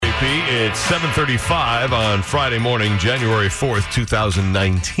It's 7:35 on Friday morning, January 4th,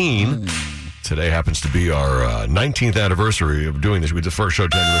 2019. Today happens to be our 19th anniversary of doing this. We did the first show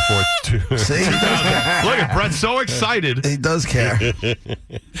January 4th. See? Look at Brett's so excited. He does care.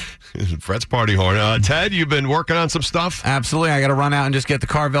 Brett's party horn. Ted, you've been working on some stuff? Absolutely. I got to run out and just get the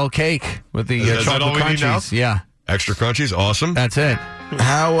Carvel cake with the Is that all chocolate we need now? crunchies. Yeah. Extra crunchies? Awesome. That's it.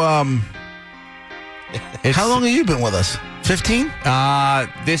 How long have you been with us? 15?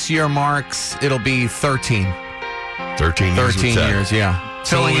 This year it'll be 13. 13 years. 13 years, yeah.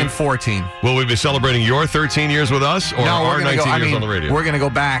 Filling in 14. Will we be celebrating your 13 years with us or our 19 years on the radio? We're going to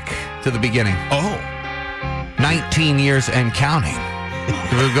go back to the beginning. Oh. 19 years and counting.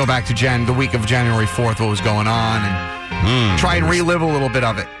 We'll go back to the week of January 4th, what was going on, and try and relive a little bit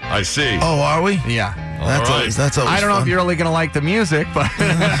of it. I see. Oh, are we? Yeah. That's always I don't know fun. if you're really going to like the music, but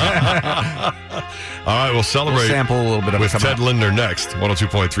all right, we'll celebrate. We'll sample a little bit of with it. Ted Linder next.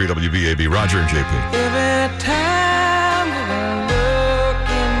 102.3 WBAB. Roger and JP. Every time that I look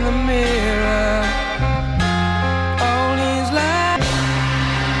in the mirror, all these lies.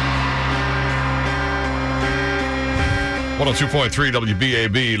 102.3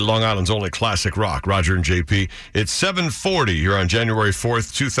 WBAB, Long Island's only classic rock. Roger and JP. It's 7:40 here on January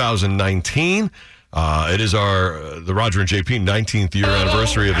 4th, 2019. It is the Roger and JP 19th year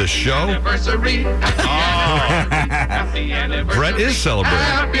anniversary of this show. Anniversary. Happy anniversary. Brett is celebrating.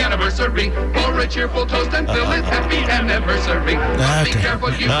 Happy anniversary. For a cheerful toast and fill it. Happy anniversary. Be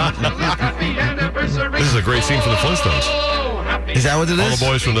careful, you. Happy anniversary. This is a great scene from the Flintstones. Is that what it is? All the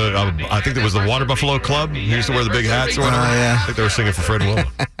boys from the, I think it was the Water Buffalo Club. He used to wear the big hats or whatever. Oh, yeah. I think they were singing for Fred Willem.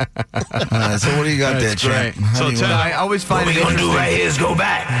 So what do you got there, Champ? So Ted, I always find What it we're going to do interesting. right here is go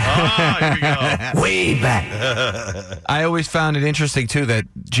back. here we go. Way back. I always found it interesting, too, that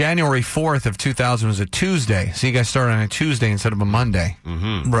January 4th of 2000 was a Tuesday. So you guys started on a Tuesday instead of a Monday.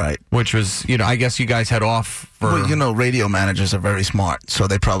 Mm-hmm. Right. Which was, I guess you guys had off for... Well, radio managers are very smart, so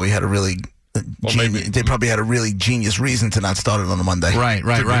they probably had a really... they probably had a really genius reason to not start it on a Monday. Right.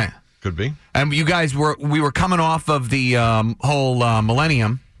 Could be. And you guys we were coming off of the whole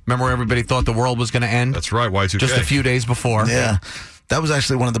millennium. Remember where everybody thought the world was going to end? That's right, Y2K. Just a few days before. Yeah. That was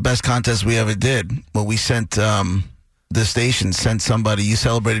actually one of the best contests we ever did. Where we sent, the station sent somebody, you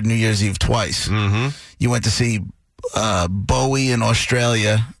celebrated New Year's Eve twice. Mm-hmm. You went to see Bowie in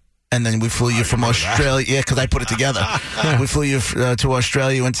Australia. And then we flew you from Australia. Yeah, because I put it together. We flew you to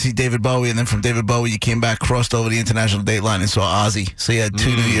Australia, went to see David Bowie, and then from David Bowie, you came back, crossed over the international date line, and saw Ozzy. So you had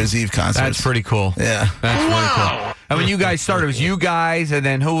 2 New Year's Eve concerts. That's pretty cool. Yeah. That's really cool. And when you guys started, it was you guys, and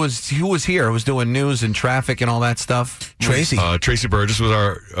then who was here? Who was doing news and traffic and all that stuff? Tracy. Tracy Burgess was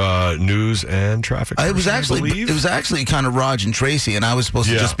our news and traffic person, It was actually kind of Raj and Tracy, and I was supposed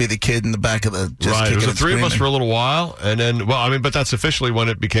to just be the kid in the back of the just Right. It was the and three of us screaming. for a little while, and then, but that's officially when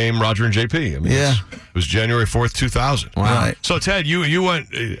it became Roger and JP. I mean, Yeah. it was January 4th, 2000. Wow. Right. So, Ted, you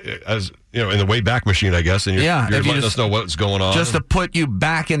went as in the Wayback Machine, I guess, and you're if you letting us know what's going on. Just to put you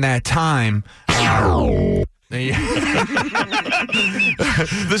back in that time.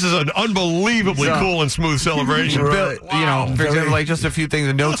 This is an unbelievably cool and smooth celebration. Bill, for example, like just a few things,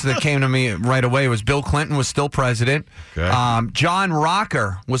 the notes that came to me right away was Bill Clinton was still president. Okay. John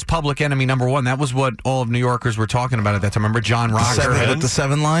Rocker was public enemy number 1. That was what all of New Yorkers were talking about at that time. Remember John Rocker? With the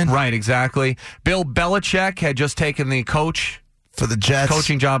 7 line? Right, exactly. Bill Belichick had just taken the For the Jets.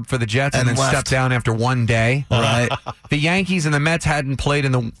 coaching job for the Jets and then left. stepped down after one day. Right. The Yankees and the Mets hadn't played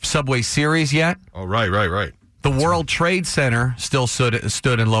in the Subway Series yet. Oh, right. The World Trade Center still stood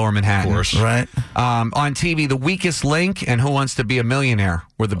in Lower Manhattan. Of course. Right. On TV, The Weakest Link and Who Wants to Be a Millionaire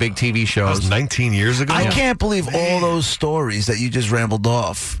were the big TV That shows. was 19 years ago. I can't believe all those stories that you just rambled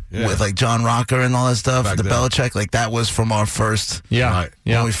off with, like John Rocker and all that stuff, Back the then. Belichick, like that was from our first, Right.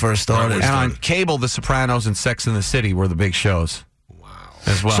 when we first started. Right, And on cable, The Sopranos and Sex and the City were the big shows.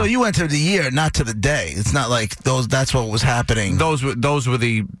 As well. So you went to the year, not to the day. It's not like that's what was happening. Those were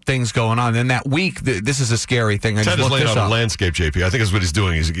the things going on. And that week, this is a scary thing. I Ted just is looked laying this out a up. landscape, JP. I think that's what he's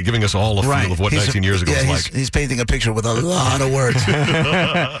doing. He's giving us all a feel of what 19 years ago was like. He's painting a picture with a lot of words. Go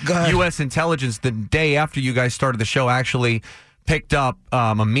ahead. U.S. intelligence, the day after you guys started the show, actually picked up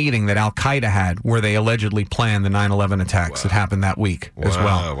a meeting that Al Qaeda had where they allegedly planned the 9/11 attacks that happened that week as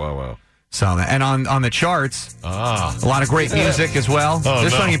well. Wow. So, and on the charts, a lot of great music as well.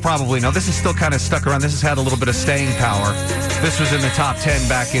 This song you probably know. This is still kind of stuck around. This has had a little bit of staying power. This was in the top 10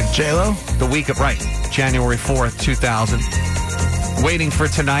 back in J-Lo? the week of January 4th, 2000. Waiting for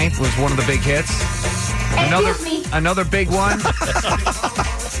Tonight was one of the big hits. Another big one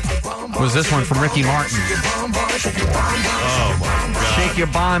was this one from Ricky Martin. Oh, my God. Shake Your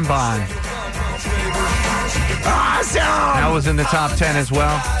Bon Bon. Awesome! That was in the top 10 as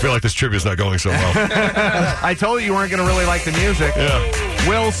well. I feel like this tribute's not going so well. I told you weren't going to really like the music. Yeah.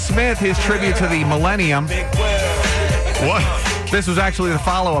 Will Smith, his tribute to the Millennium. What? This was actually the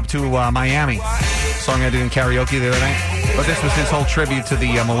follow-up to Miami, song I did in karaoke the other night. But this was his whole tribute to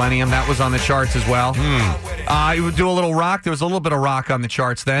the Millennium. That was on the charts as well. He would do a little rock. There was a little bit of rock on the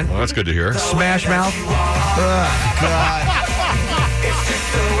charts then. Well, that's good to hear. Smash Mouth. God.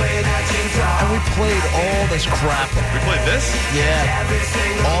 And we played all this crap. We played this?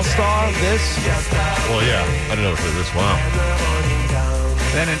 Yeah. All-Star, this. Well, yeah. I didn't know we played this. Wow.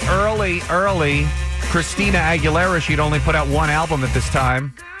 Then an early Christina Aguilera. She'd only put out one album at this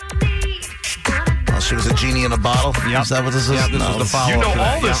time. She was a genie in a bottle. Yep. Is that what this is? Yeah, this was the follow-up. You know to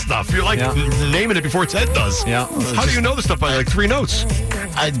that. all this stuff. You're like naming it before Ted does. Yeah. How do you know this stuff by like 3 notes?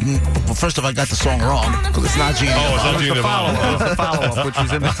 Well, first off, I got the song wrong because it's not genie. Oh, it's not It was Genie the follow-up. It was the follow-up, which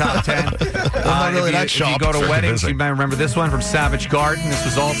was in the top 10. not really that if you sharp. go to Very weddings, convincing. you might remember this one from Savage Garden. This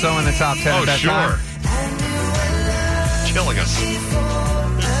was also in the top 10 at that time. Killing us.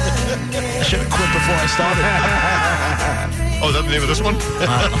 I should have quit before I started. Oh, is that the name of this one?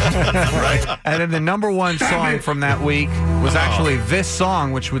 Right. And then the number one song from that week was actually this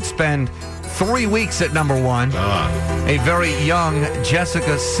song, which would spend 3 weeks at number one. A very young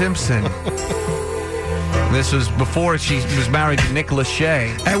Jessica Simpson. This was before she was married to Nick Lachey.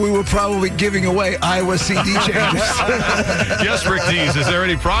 And we were probably giving away Iowa CD changes. Yes, Rick Dees. Is there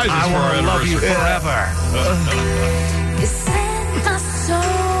any prizes for our I love you anniversary? forever.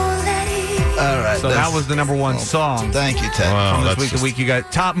 All right. So that was the number one song. Thank you, Ted. Wow, From this that's week to just- week, you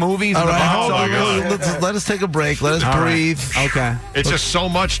got top movies. All in the right, box hold on. office. Let us take a break. Let us All right. breathe. Okay. It's just so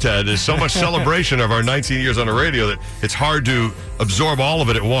much, Ted. There's so much celebration of our 19 years on the radio that it's hard to absorb all of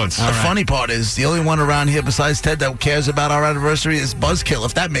it at once. The funny part is the only one around here besides Ted that cares about our anniversary is Buzzkill,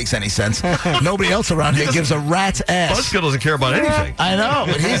 if that makes any sense. Nobody else around here gives a rat's ass. Buzzkill doesn't care about anything. I know,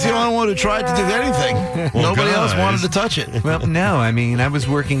 but he's the only one who tried to do anything. Nobody else guys. wanted to touch it. Well, no, I mean, I was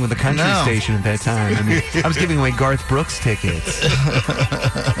working with a country No. station at that time. I mean, I was giving away Garth Brooks tickets.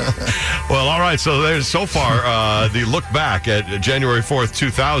 Well, all right. So there's so far the look back at January 4th,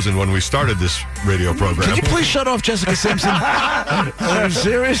 2000, when we started this radio program. Could you please shut off Jessica Simpson?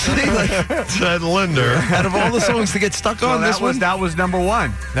 Seriously? Like, Ted Linder. out of all the songs to get stuck on, this one? that was number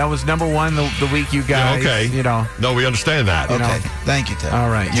one. That was number one the week you Yeah, guys. okay. You know. No, we understand that. Okay, thank you, Ted. All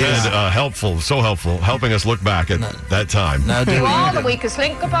right. Ted, Yes. helpful, so helpful, helping us look back at that time. Now do You what are you the do. weakest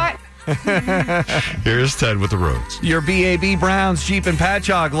link. Goodbye. Here's Ted with the roads. Your BAB Browns, Jeep and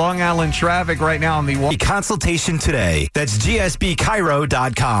Patchogue, Long Island traffic right now on the Consultation today. That's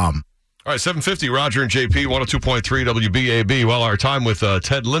gsbcairo.com. All right, 750, Roger and JP, 102.3 WBAB. Well, our time with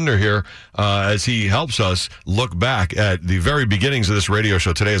Ted Linder here as he helps us look back at the very beginnings of this radio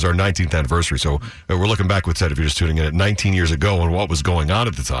show. Today is our 19th anniversary, so we're looking back with Ted, if you're just tuning in, at 19 years ago and what was going on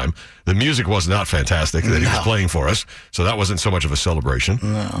at the time. The music was not fantastic that he was playing for us, so that wasn't so much of a celebration.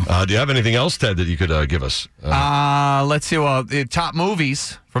 No. Do you have anything else, Ted, that you could give us? let's see. Well, the top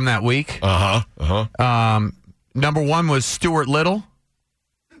movies from that week. Number one was Stuart Little.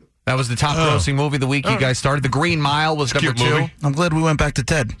 That was the top grossing movie the week you guys started. The Green Mile was number Cute 2. movie. I'm glad we went back to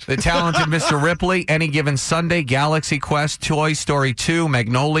Ted. The Talented Mr. Ripley, Any Given Sunday, Galaxy Quest, Toy Story 2,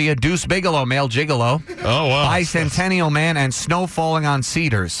 Magnolia, Deuce Bigelow, Male Gigolo, Oh, wow. Bicentennial Man, and Snow Falling on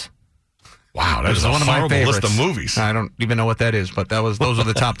Cedars. Wow, that This is is a one of my horrible favorites. list of movies. I don't even know what that is, but those are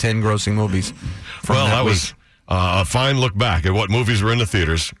the top 10 grossing movies. From Well, that week. was a fine look back at what movies were in the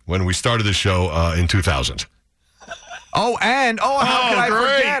theaters when we started the show in 2000. How could I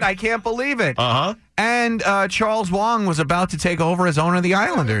great. forget? I can't believe it. Uh-huh. And Charles Wong was about to take over as owner of the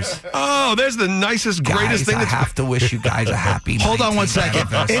Islanders. Oh, there's the nicest, greatest Guys, thing I that's... have to wish you guys a happy Hold on 19th one second.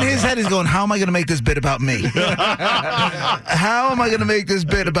 anniversary. In his head, he's going, how am I going to make this bit about me? How am I going to make this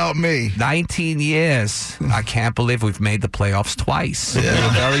bit about me? 19 years. I can't believe we've made the playoffs twice. We're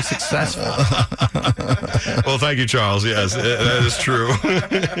very successful. Well, thank you, Charles. Yes, that is true.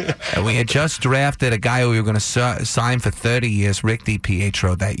 And we had just drafted a guy who we were going to sign for 30 years, Rick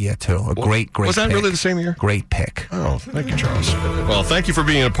DiPietro, that year, too. A great Was that pick. really the same year? Great pick. Oh, thank you, Charles. Well, thank you for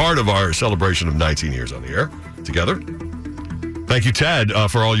being a part of our celebration of 19 years on the air together. Thank you, Ted,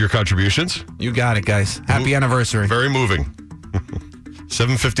 for all your contributions. You got it, guys. Happy anniversary. Very moving.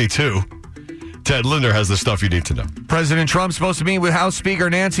 752. Ted Linder has the stuff you need to know. President Trump's supposed to meet with House Speaker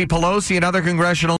Nancy Pelosi and other congressional